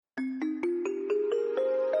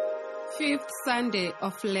Fifth Sunday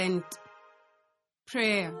of Lent.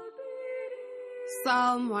 Prayer.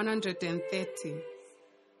 Psalm 130.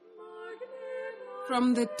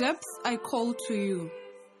 From the depths I call to you,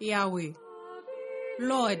 Yahweh.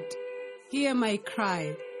 Lord, hear my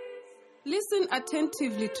cry. Listen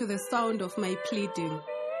attentively to the sound of my pleading.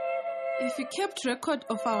 If you kept record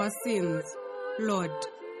of our sins, Lord,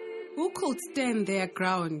 who could stand their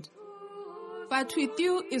ground? But with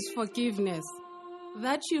you is forgiveness,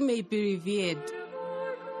 that you may be revered.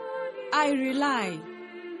 I rely,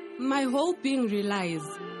 my whole being relies,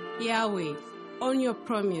 Yahweh, on your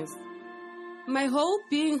promise. My whole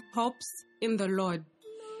being hopes in the Lord,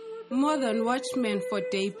 more than watchmen for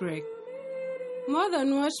daybreak. More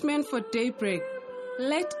than watchmen for daybreak,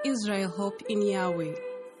 let Israel hope in Yahweh.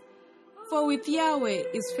 For with Yahweh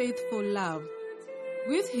is faithful love,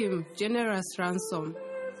 with him generous ransom,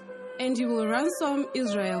 and he will ransom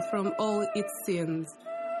Israel from all its sins.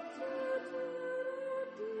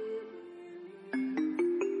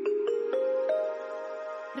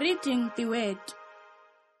 Reading the Word.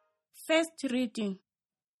 First reading,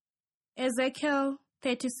 Ezekiel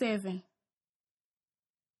 37.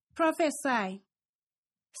 Prophesy,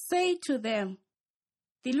 say to them,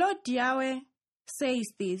 the Lord Yahweh says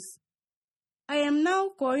this, I am now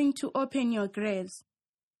going to open your graves.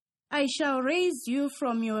 I shall raise you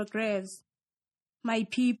from your graves, my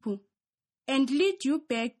people, and lead you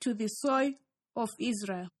back to the soil of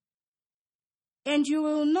Israel. And you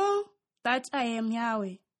will know that I am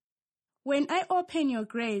Yahweh, when I open your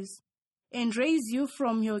graves and raise you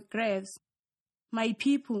from your graves, my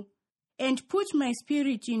people, and put my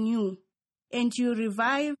spirit in you, and you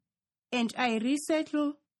revive, and I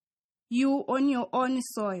resettle you on your own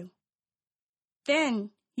soil.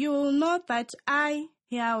 Then you will know that I,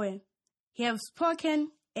 Yahweh, have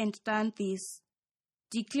spoken and done this,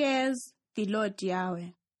 declares the Lord Yahweh.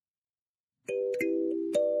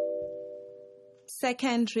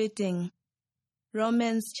 Second reading,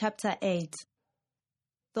 Romans chapter 8.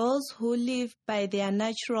 Those who live by their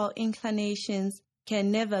natural inclinations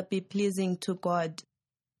can never be pleasing to God.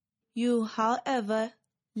 You, however,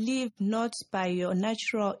 live not by your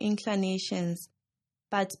natural inclinations,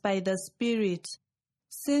 but by the Spirit,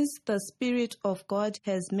 since the Spirit of God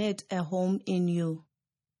has made a home in you.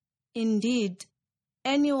 Indeed,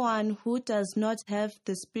 anyone who does not have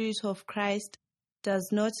the Spirit of Christ does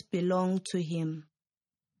not belong to him.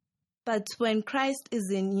 But when Christ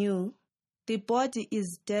is in you, the body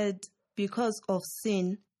is dead because of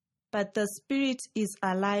sin, but the Spirit is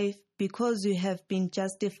alive because you have been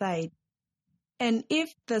justified. And if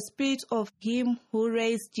the Spirit of him who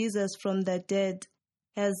raised Jesus from the dead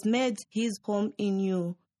has made his home in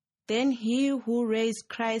you, then he who raised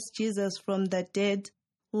Christ Jesus from the dead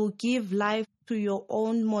will give life to your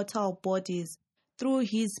own mortal bodies through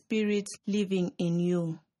his Spirit living in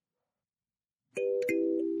you.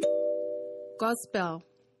 Gospel,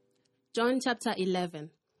 John chapter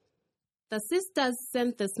 11. The sisters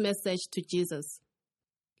sent this message to Jesus.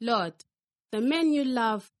 Lord, the man you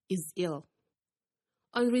love is ill.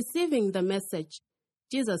 On receiving the message,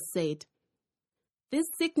 Jesus said, this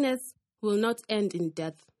sickness will not end in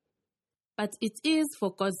death, but it is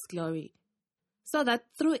for God's glory, so that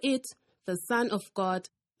through it the Son of God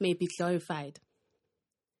may be glorified.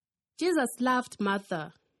 Jesus loved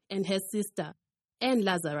Martha and her sister and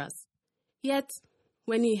Lazarus. Yet,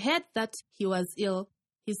 when he heard that he was ill,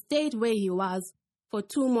 he stayed where he was for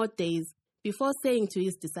 2 more days before saying to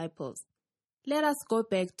his disciples, let us go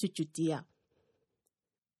back to Judea.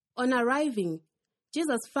 On arriving,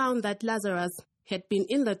 Jesus found that Lazarus had been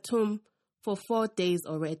in the tomb for 4 days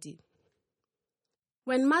already.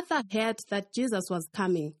 When Martha heard that Jesus was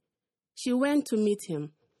coming, she went to meet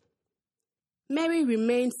him. Mary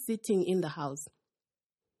remained sitting in the house.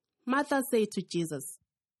 Martha said to Jesus,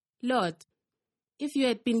 Lord, if you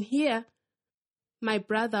had been here, my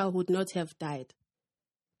brother would not have died.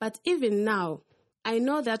 But even now, I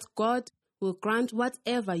know that God will grant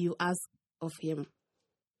whatever you ask of him.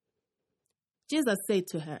 Jesus said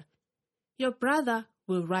to her, your brother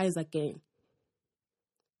will rise again.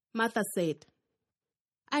 Martha said,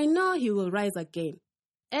 I know he will rise again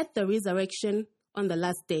at the resurrection on the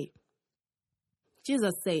last day.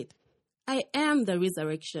 Jesus said, I am the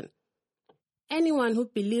resurrection. Anyone who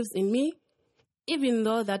believes in me, even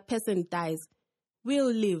though that person dies,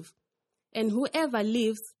 will live, and whoever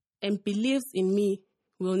lives and believes in me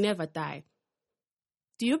will never die.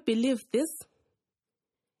 Do you believe this?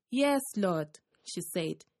 Yes, Lord, she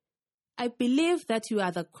said. I believe that you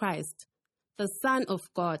are the Christ, the Son of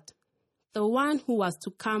God, the one who was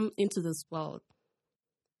to come into this world.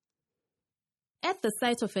 At the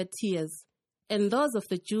sight of her tears and those of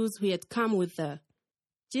the Jews who had come with her,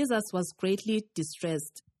 Jesus was greatly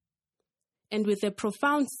distressed. And with a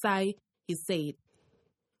profound sigh, he said,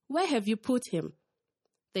 "Where have you put him?"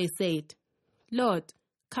 They said, "Lord,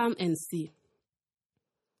 come and see."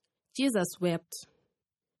 Jesus wept.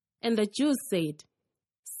 And the Jews said,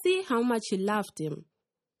 "See how much he loved him."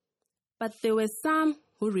 But there were some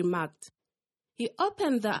who remarked, "He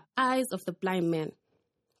opened the eyes of the blind man.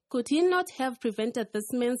 Could he not have prevented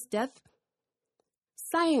this man's death?"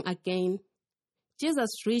 Sighing again,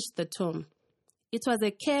 Jesus reached the tomb. It was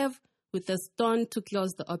a cave with a stone to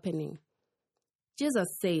close the opening.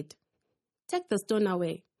 Jesus said, "Take the stone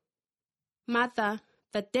away." Martha,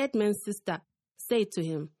 the dead man's sister, said to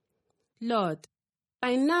him, "Lord,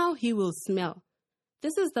 by now he will smell.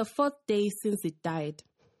 This is the 4th day since he died."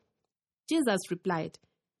 Jesus replied,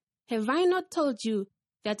 "Have I not told you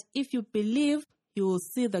that if you believe, you will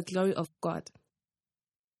see the glory of God?"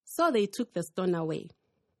 So they took the stone away.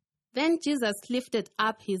 Then Jesus lifted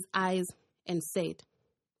up his eyes and said,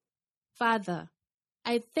 "Father,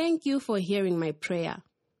 I thank you for hearing my prayer.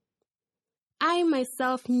 I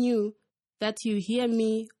myself knew that you hear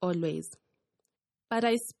me always, but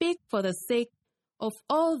I speak for the sake of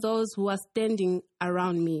all those who are standing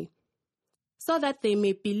around me, so that they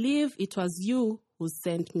may believe it was you who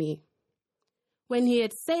sent me." When he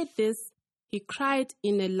had said this, he cried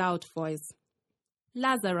in a loud voice,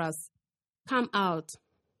 "Lazarus, come out."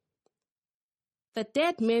 The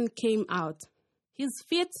dead man came out, his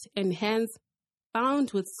feet and hands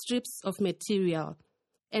bound with strips of material,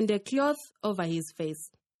 and a cloth over his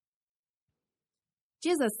face.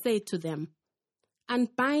 Jesus said to them,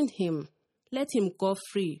 "Unbind him, let him go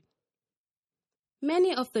free."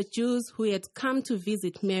 Many of the Jews who had come to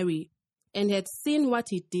visit Mary and had seen what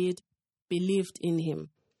he did believed in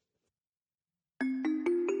him.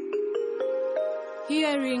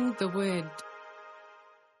 Hearing the word.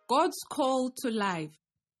 God's call to life.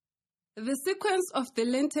 The sequence of the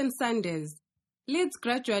Lenten Sundays leads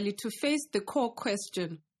gradually to face the core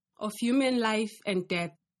question of human life and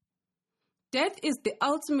death. Death is the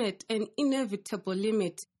ultimate and inevitable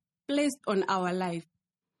limit placed on our life,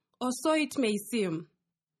 or so it may seem.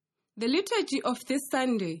 The liturgy of this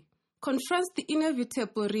Sunday confronts the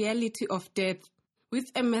inevitable reality of death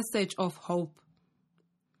with a message of hope.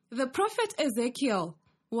 The prophet Ezekiel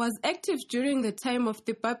was active during the time of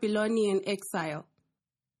the Babylonian exile.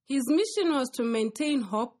 His mission was to maintain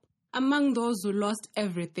hope among those who lost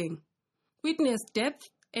everything, witnessed death,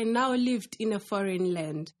 and now lived in a foreign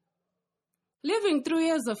land. Living through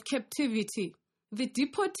years of captivity, the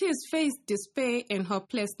deportees faced despair and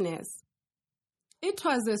hopelessness. It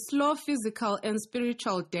was a slow physical and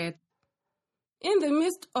spiritual death. In the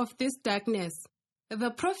midst of this darkness,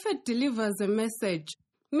 the prophet delivers a message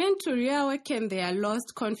meant to reawaken their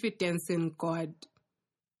lost confidence in God.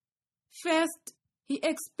 First, he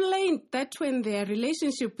explained that when their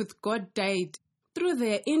relationship with God died through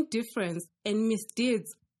their indifference and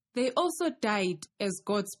misdeeds, they also died as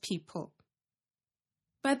God's people.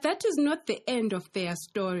 But that is not the end of their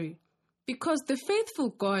story, because the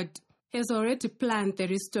faithful God has already planned the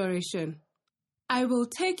restoration. "I will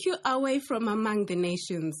take you away from among the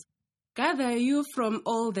nations, gather you from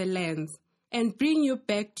all the lands, and bring you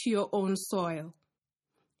back to your own soil."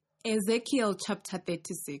 Ezekiel chapter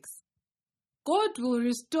 36. God will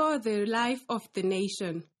restore the life of the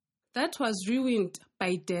nation that was ruined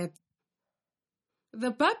by death.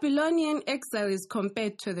 The Babylonian exile is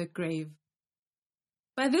compared to the grave.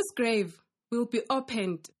 But this grave will be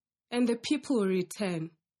opened and the people will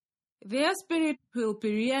return. Their spirit will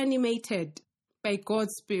be reanimated by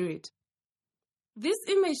God's Spirit. This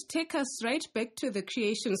image takes us right back to the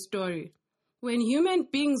creation story, when human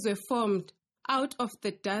beings were formed out of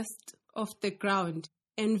the dust of the ground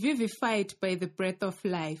and vivified by the breath of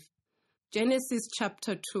life. Genesis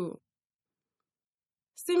chapter 2.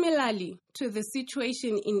 Similarly to the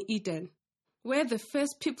situation in Eden, where the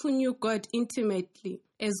first people knew God intimately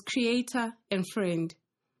as creator and friend,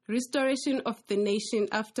 restoration of the nation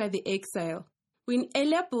after the exile will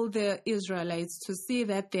enable the Israelites to see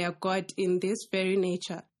that their God in this very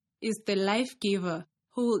nature is the life giver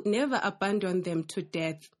who will never abandon them to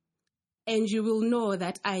death. And you will know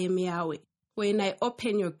that I am Yahweh when I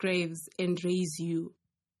open your graves and raise you.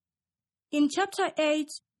 In chapter 8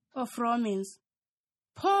 of Romans,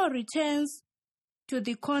 Paul returns to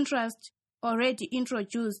the contrast already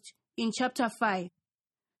introduced in chapter 5,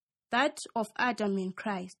 that of Adam and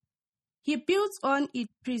Christ. He builds on it,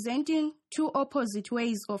 presenting two opposite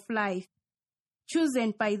ways of life,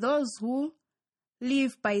 chosen by those who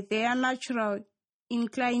live by their natural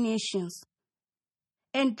inclinations,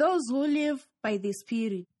 and those who live by the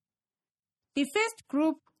Spirit. The first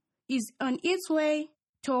group is on its way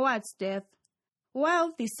towards death,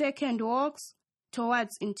 while the second walks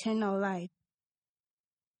towards eternal life.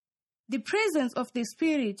 The presence of the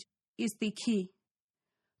Spirit is the key.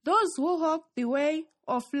 Those who walk the way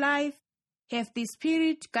of life have the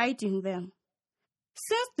Spirit guiding them.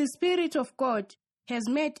 Since the Spirit of God has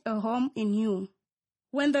made a home in you,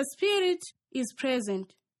 when the Spirit is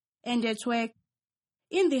present and at work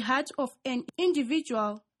in the heart of an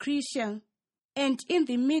individual Christian and in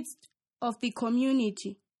the midst of the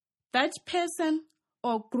community, that person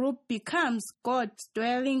or group becomes God's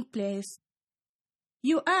dwelling place.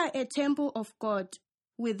 You are a temple of God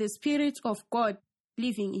with the Spirit of God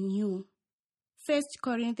living in you. 1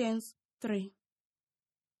 Corinthians 3.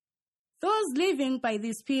 Those living by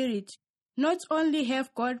the Spirit not only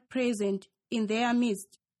have God present in their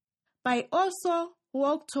midst, but also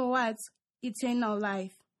walk towards eternal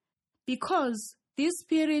life, because this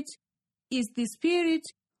Spirit is the Spirit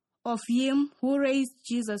of Him who raised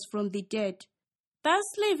Jesus from the dead. Thus,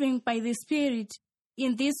 living by the Spirit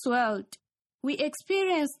in this world, we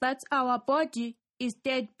experience that our body is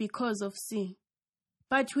dead because of sin,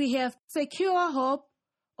 but we have secure hope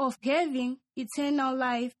of having eternal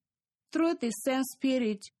life through the same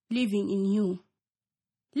Spirit living in you.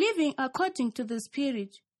 Living according to the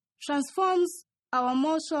Spirit transforms our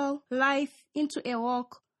mortal life into a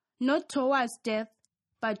walk not towards death,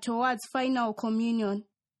 but towards final communion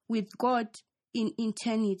with God in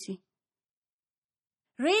eternity.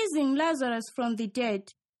 Raising Lazarus from the dead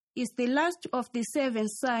is the last of the 7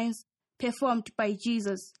 signs performed by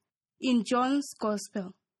Jesus in John's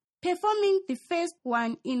Gospel. Performing the first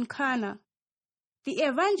one in Cana, the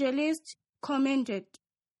evangelist commented,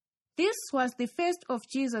 "This was the first of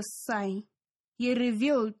Jesus' sign. He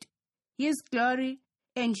revealed His glory,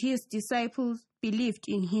 and His disciples believed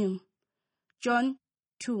in Him." John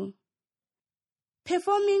 2.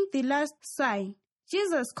 Performing the last sign,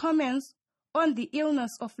 Jesus comments on the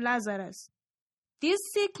illness of Lazarus. This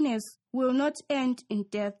sickness will not end in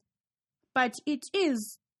death, but it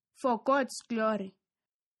is for God's glory.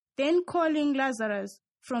 Then calling Lazarus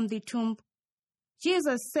from the tomb,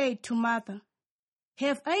 Jesus said to Martha,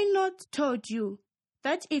 "Have I not told you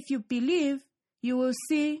that if you believe, you will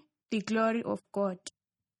see the glory of God?"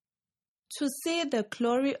 To see the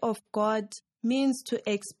glory of God means to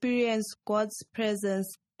experience God's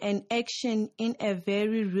presence and action in a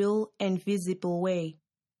very real and visible way.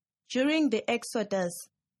 During the Exodus,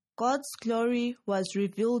 God's glory was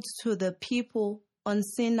revealed to the people on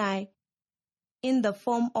Sinai in the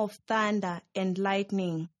form of thunder and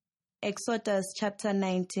lightning. Exodus chapter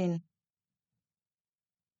 19.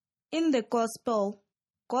 In the Gospel,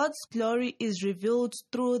 God's glory is revealed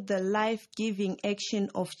through the life-giving action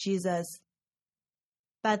of Jesus.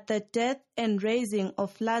 But the death and raising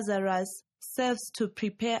of Lazarus serves to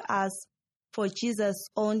prepare us for Jesus'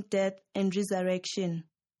 own death and resurrection.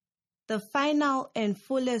 The final and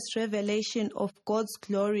fullest revelation of God's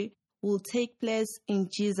glory will take place in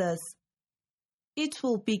Jesus. It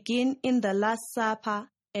will begin in the Last Supper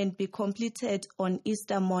and be completed on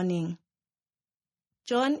Easter morning.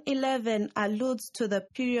 John 11 alludes to the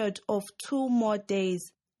period of 2 more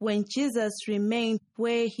days when Jesus remained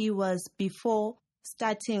where He was before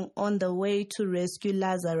starting on the way to rescue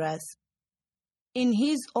Lazarus. In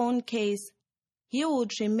His own case, He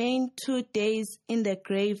would remain 2 days in the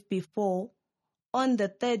grave before, on the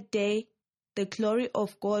 3rd day, the glory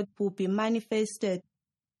of God will be manifested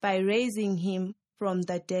by raising Him from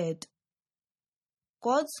the dead.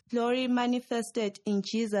 God's glory manifested in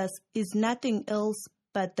Jesus is nothing else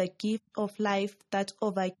but the gift of life that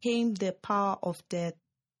overcame the power of death.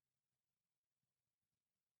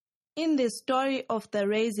 In the story of the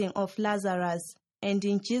raising of Lazarus and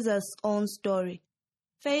in Jesus' own story,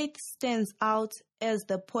 faith stands out as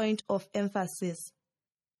the point of emphasis.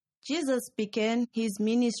 Jesus began His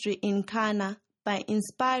ministry in Cana by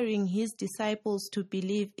inspiring His disciples to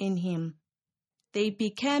believe in Him. They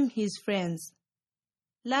became His friends.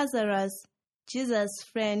 Lazarus, Jesus'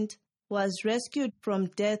 friend, was rescued from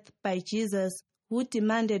death by Jesus, who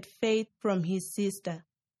demanded faith from his sister.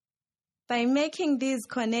 By making these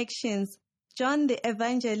connections, John the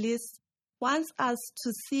Evangelist wants us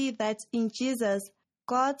to see that in Jesus,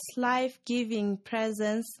 God's life-giving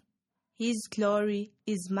presence, His glory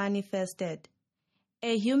is manifested.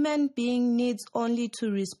 A human being needs only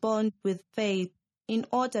to respond with faith in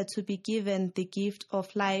order to be given the gift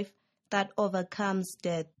of life that overcomes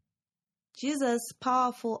death. Jesus'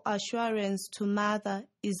 powerful assurance to Martha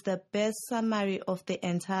is the best summary of the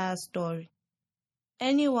entire story.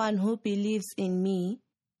 Anyone who believes in me,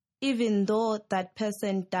 even though that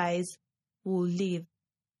person dies, will live.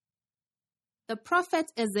 The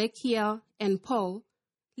prophet Ezekiel and Paul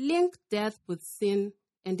link death with sin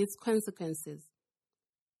and its consequences.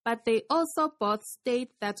 But they also both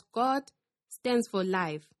state that God stands for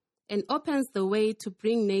life and opens the way to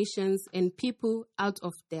bring nations and people out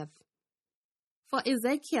of death. For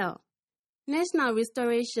Ezekiel, national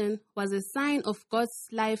restoration was a sign of God's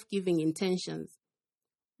life-giving intentions,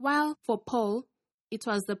 while for Paul, it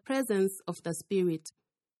was the presence of the Spirit.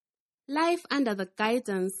 Life under the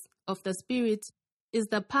guidance of the Spirit is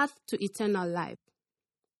the path to eternal life.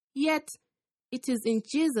 Yet, it is in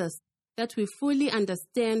Jesus that we fully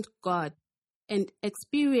understand God and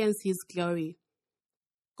experience His glory.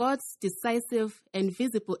 God's decisive and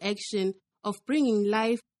visible action of bringing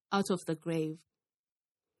life out of the grave.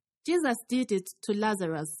 Jesus did it to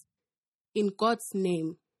Lazarus in God's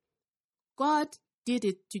name. God did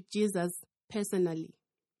it to Jesus personally.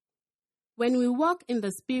 When we walk in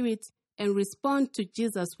the Spirit and respond to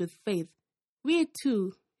Jesus with faith, we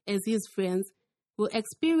too, as His friends, will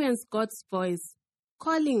experience God's voice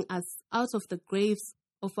calling us out of the graves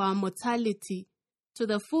of our mortality to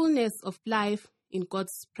the fullness of life in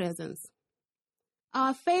God's presence.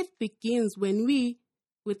 Our faith begins when we,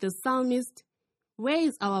 with the psalmist,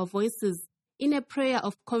 raise our voices in a prayer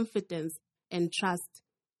of confidence and trust.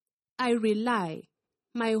 I rely,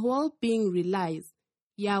 my whole being relies,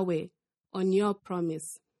 Yahweh, on your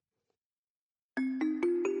promise.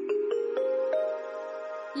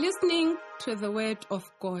 Listening to the Word of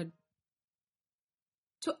God.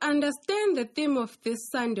 To understand the theme of this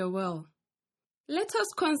Sunday well, let us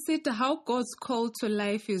consider how God's call to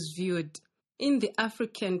life is viewed in the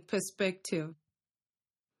African perspective.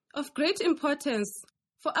 Of great importance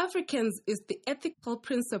for Africans is the ethical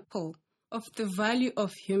principle of the value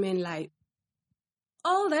of human life.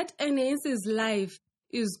 All that enhances life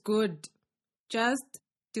is good, just,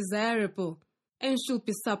 desirable, and should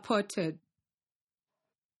be supported.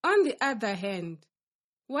 On the other hand,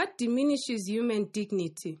 what diminishes human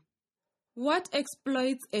dignity, what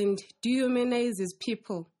exploits and dehumanizes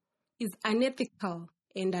people, is unethical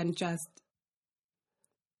and unjust.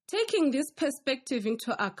 Taking this perspective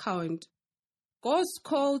into account, God's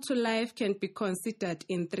call to life can be considered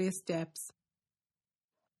in 3 steps.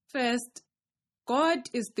 First, God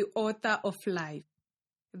is the author of life,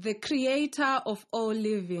 the creator of all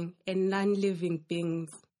living and non-living beings.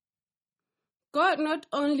 God not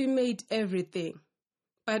only made everything,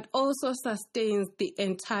 but also sustains the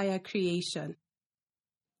entire creation.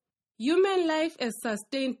 Human life as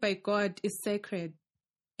sustained by God is sacred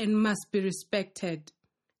and must be respected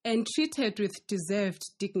and treated with deserved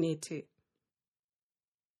dignity.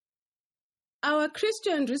 Our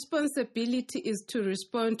Christian responsibility is to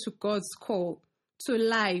respond to God's call to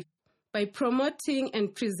life by promoting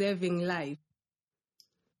and preserving life.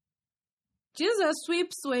 Jesus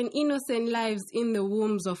weeps when innocent lives in the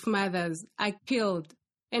wombs of mothers are killed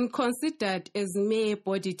and considered as mere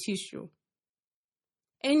body tissue.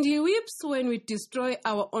 And He weeps when we destroy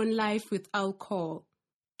our own life with alcohol,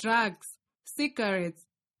 drugs, cigarettes,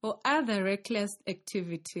 or other reckless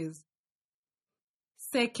activities.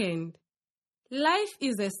 Second, life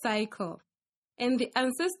is a cycle, and the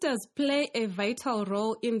ancestors play a vital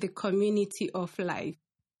role in the community of life.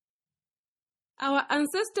 Our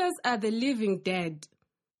ancestors are the living dead,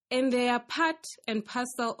 and they are part and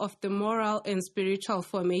parcel of the moral and spiritual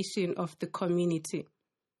formation of the community.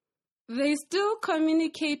 They still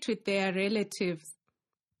communicate with their relatives,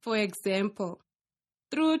 for example,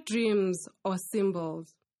 through dreams or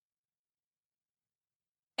symbols.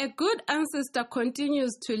 A good ancestor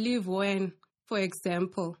continues to live when, for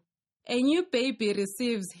example, a new baby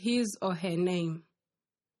receives his or her name.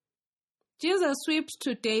 Jesus weeps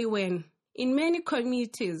today when, in many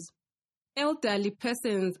communities, elderly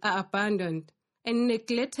persons are abandoned and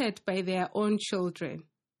neglected by their own children.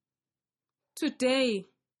 Today,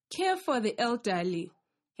 care for the elderly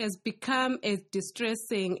has become a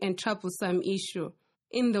distressing and troublesome issue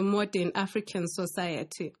in the modern African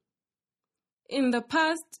society. In the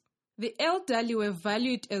past, the elderly were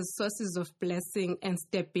valued as sources of blessing and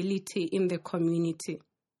stability in the community.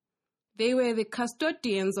 They were the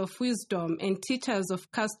custodians of wisdom and teachers of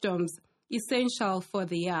customs essential for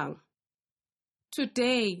the young.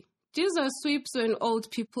 Today, Jesus weeps when old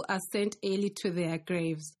people are sent early to their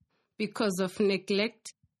graves because of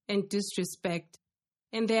neglect and disrespect,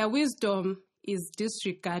 and their wisdom is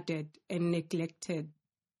disregarded and neglected.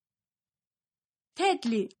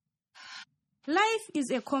 Thirdly, life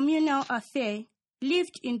is a communal affair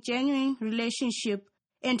lived in genuine relationship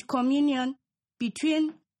and communion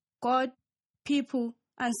between God, people,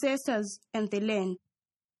 ancestors, and the land.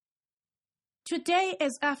 Today,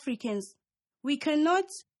 as Africans, we cannot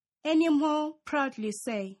anymore proudly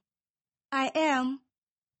say, I am,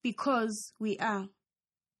 because we are.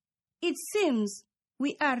 It seems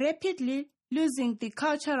we are rapidly losing the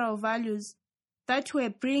cultural values that were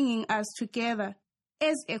bringing us together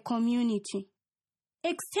as a community.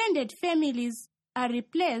 Extended families are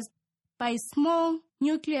replaced by small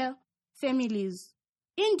nuclear families.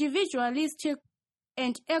 Individualistic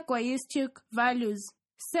and egoistic values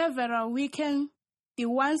several weaken the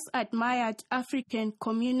once admired African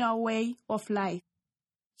communal way of life.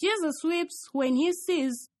 Jesus weeps when he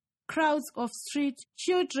sees crowds of street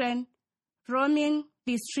children roaming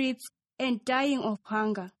the streets and dying of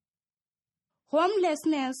hunger.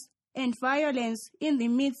 Homelessness and violence in the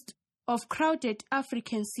midst of crowded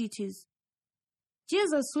African cities.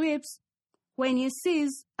 Jesus weeps when he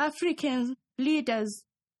sees African leaders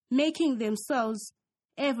making themselves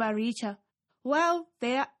ever richer, while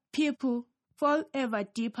their people fall ever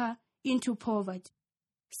deeper into poverty.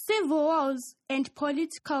 Civil wars and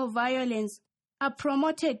political violence are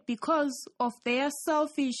promoted because of their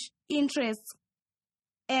selfish interests,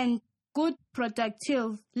 and good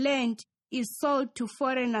productive land is sold to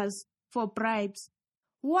foreigners for bribes.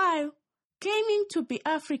 While claiming to be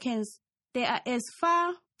Africans, they are as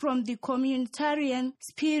far from the communitarian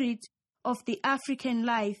spirit of the African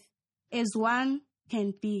life as one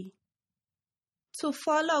can be. To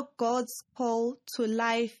follow God's call to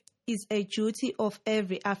life is a duty of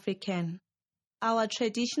every African. Our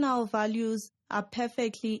traditional values are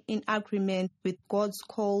perfectly in agreement with God's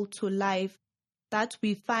call to life that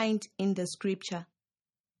we find in the scripture.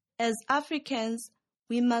 As Africans,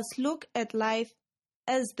 we must look at life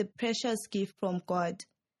as the precious gift from God.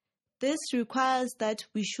 This requires that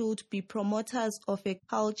we should be promoters of a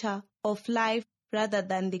culture of life rather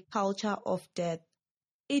than the culture of death.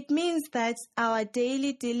 It means that our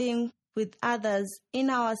daily dealing with others in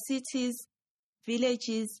our cities,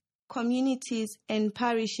 villages, communities, and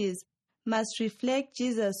parishes must reflect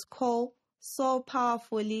Jesus' call so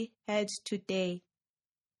powerfully heard today.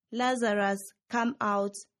 Lazarus, come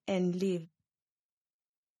out and live.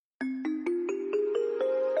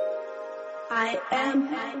 I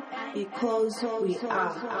am because we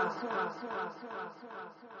are.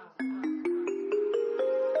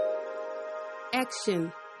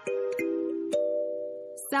 Action.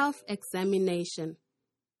 Self-examination.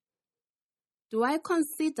 Do I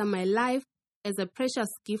consider my life as a precious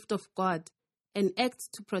gift of God and act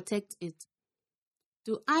to protect it?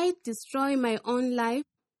 Do I destroy my own life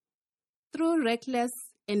through reckless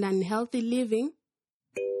and unhealthy living?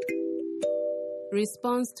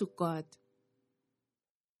 Response to God.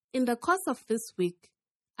 In the course of this week,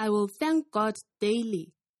 I will thank God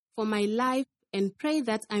daily for my life and pray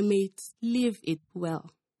that I may live it well.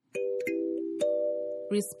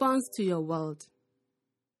 Response to your world.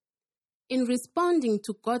 In responding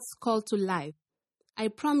to God's call to life, I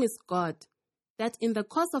promise God that in the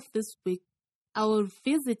course of this week, I will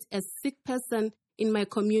visit a sick person in my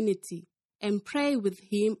community and pray with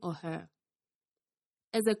him or her.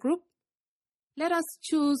 As a group, let us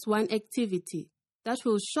choose one activity that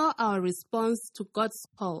will show our response to God's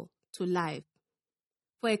call to life.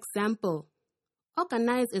 For example,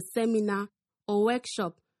 organize a seminar or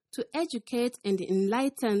workshop to educate and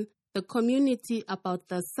enlighten the community about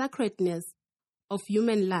the sacredness of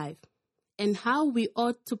human life and how we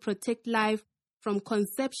ought to protect life from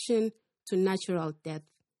conception to natural death.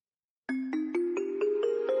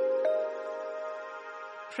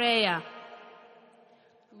 Prayer.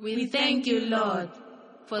 We thank you, Lord,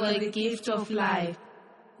 for the gift of life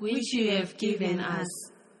which you have given us.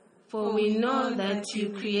 For we know that you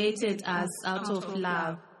created us out of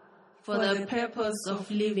love for the purpose of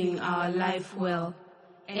living our life well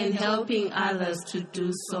and helping others to do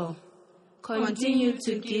so. Continue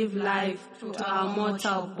to give life to our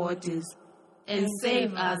mortal bodies and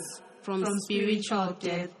save us from spiritual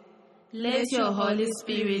death. Let your Holy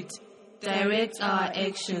Spirit direct our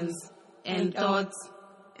actions and thoughts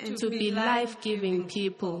to be life-giving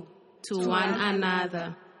people to one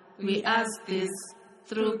another. We ask this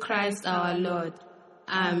through Christ our Lord.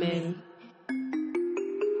 Amen.